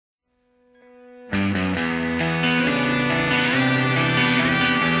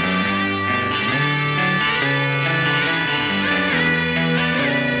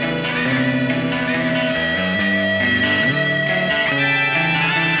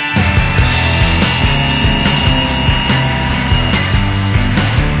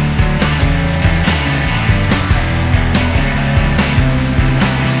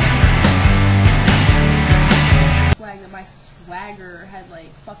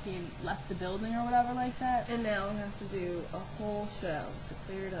fucking left the building or whatever like that. And now we have to do a whole show to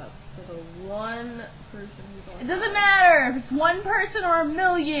clear it up for the one person who's on. It doesn't matter if it's one person or a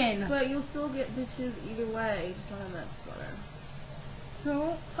million. But you'll still get bitches either way, just not in that sweater. So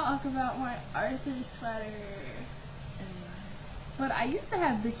don't talk about my Arthur sweater. Anyway. But I used to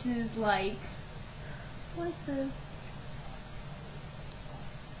have bitches like this.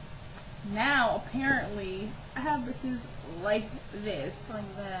 Now, apparently, I have bitches like this.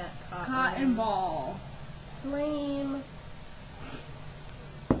 Like that. Cotton ball. Lame.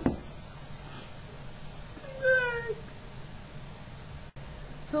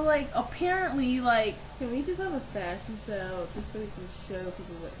 So, like, apparently, like... Can we just have a fashion show just so we can show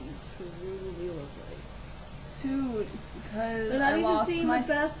people what you truly look like? Dude, because They're not I even lost seeing my... the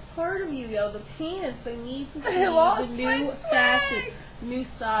best part of you, yo. The pants. I need to see I lost the new my fashion. swag. New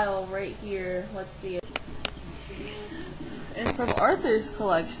style right here. Let's see it. And from Arthur's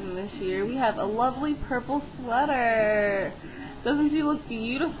collection this year, we have a lovely purple sweater. Doesn't she look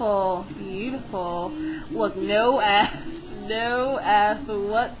beautiful? Beautiful. Look, no ass. No ass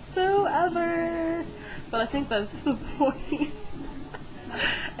whatsoever. But I think that's the point.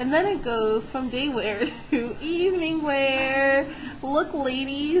 And then it goes from day wear to evening wear. Look,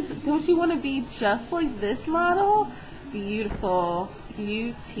 ladies, don't you want to be just like this model? Beautiful.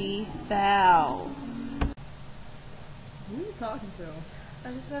 Beautiful. Who are you talking to? I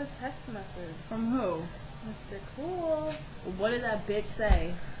just got a text message. From who? Mr. Cool. What did that bitch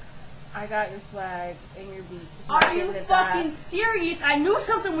say? I got your swag and your beat. Are you fucking serious? I knew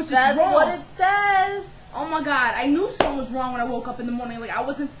something was just That's wrong. what it says. Oh my god, I knew something was wrong when I woke up in the morning. Like, I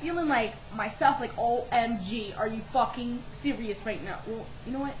wasn't feeling like myself. Like, OMG, are you fucking serious right now? Well,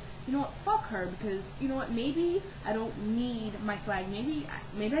 you know what? Fuck her, because, you know what? Maybe I don't need my swag. Maybe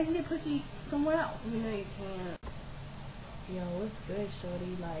I can get pussy somewhere else. You know you can't. Yo, what's good,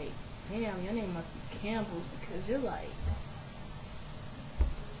 shorty? Like, damn, your name must be Campbell, because you're like...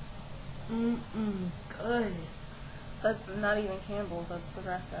 good. That's not even Campbell's. That's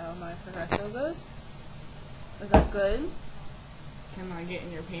Progresso. My Progresso good? Is that good? Can I get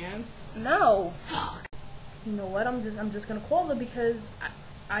in your pants? No. Fuck. You know what? I'm just gonna call her because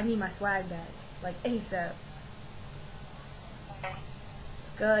I need my swag back, like ASAP.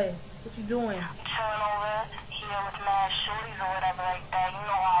 It's good. What you doing? Chilling over here with mad shorties or whatever like that. You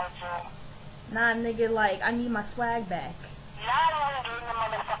know how to do. Nah, nigga, like I need my swag back. Not even getting the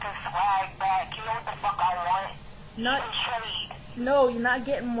motherfucking swag back. You know what the fuck I want? Not. Some trade. No, you're not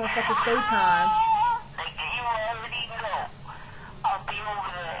getting more fucking showtime. Like, you already know. I'll be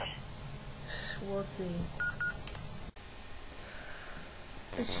over there. We'll see.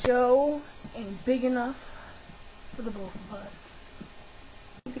 The show ain't big enough for the both of us.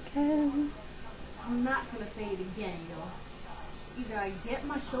 Again. I'm not gonna say it again, yo. Either I get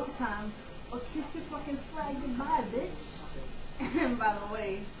my showtime or kiss your fucking swag goodbye, bitch. And by the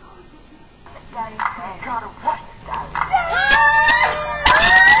way, I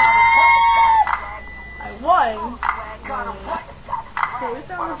won. So we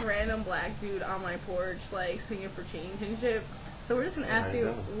found this random black dude on my porch, like, singing for change and shit. So we're just gonna ask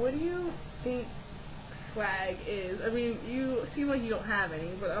you, what do you think swag is? I mean, you seem like you don't have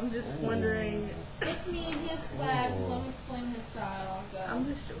any, but I'm just wondering. it's me and his swag, so I'm explaining his style. I'm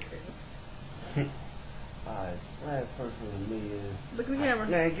just joking. Alright, swag personally to me is... Look at the camera.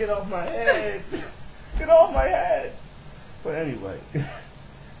 Man, get off my head! Get off my head! But anyway,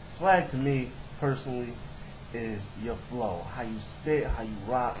 swag to me, personally, is your flow. How you spit, how you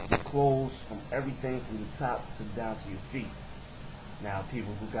rock, your clothes, from everything from the top to down to your feet. Now,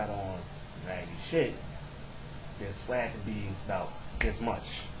 people who got on raggy shit, their swag can be about this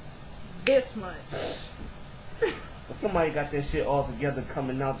much. This much. But somebody got their shit all together,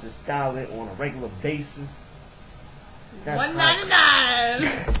 coming out, just styling on a regular basis. That's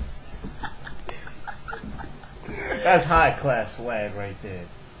 $1.99. That's high class swag right there.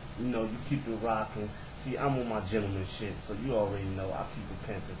 You know, you keep it rocking. See, I'm on my gentleman shit, so you already know I keep it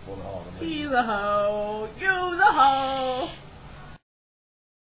pimping for all the ladies. He's a hoe. You's a hoe.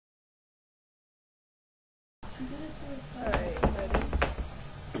 Alright, ready?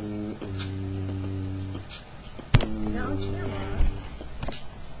 Now on camera.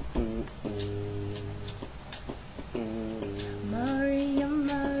 Maria,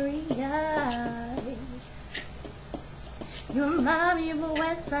 Maria, you remind me of a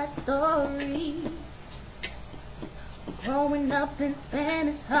West Side Story. Growing up in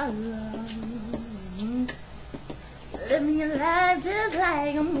Spanish Harlem, living your life just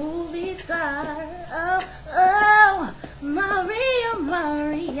like a movie star. Oh, oh, Maria,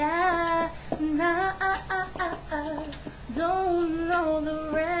 Maria, now I don't know the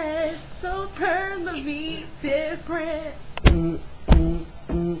rest. wanna be different.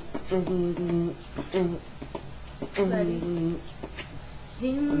 Ready?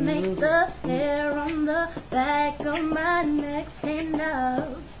 She makes the hair on the back of my neck stand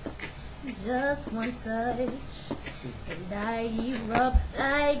up. Just one touch, and I erupt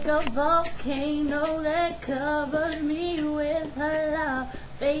like a volcano that covers me with her love.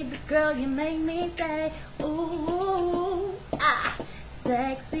 Baby girl, you make me say, ooh, ah,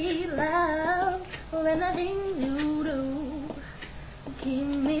 sexy love. When the things you do keep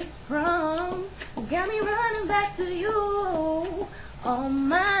me sprung, got me running back to you all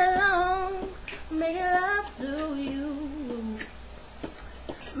my long, making love to you.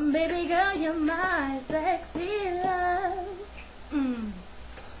 Baby girl, you're my sexy love.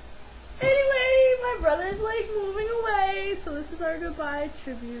 Anyway, my brother's like moving away, so this is our goodbye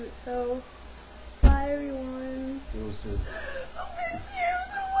tribute. So, bye everyone. It was just I miss you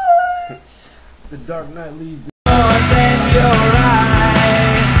so much. the Dark Knight leaves.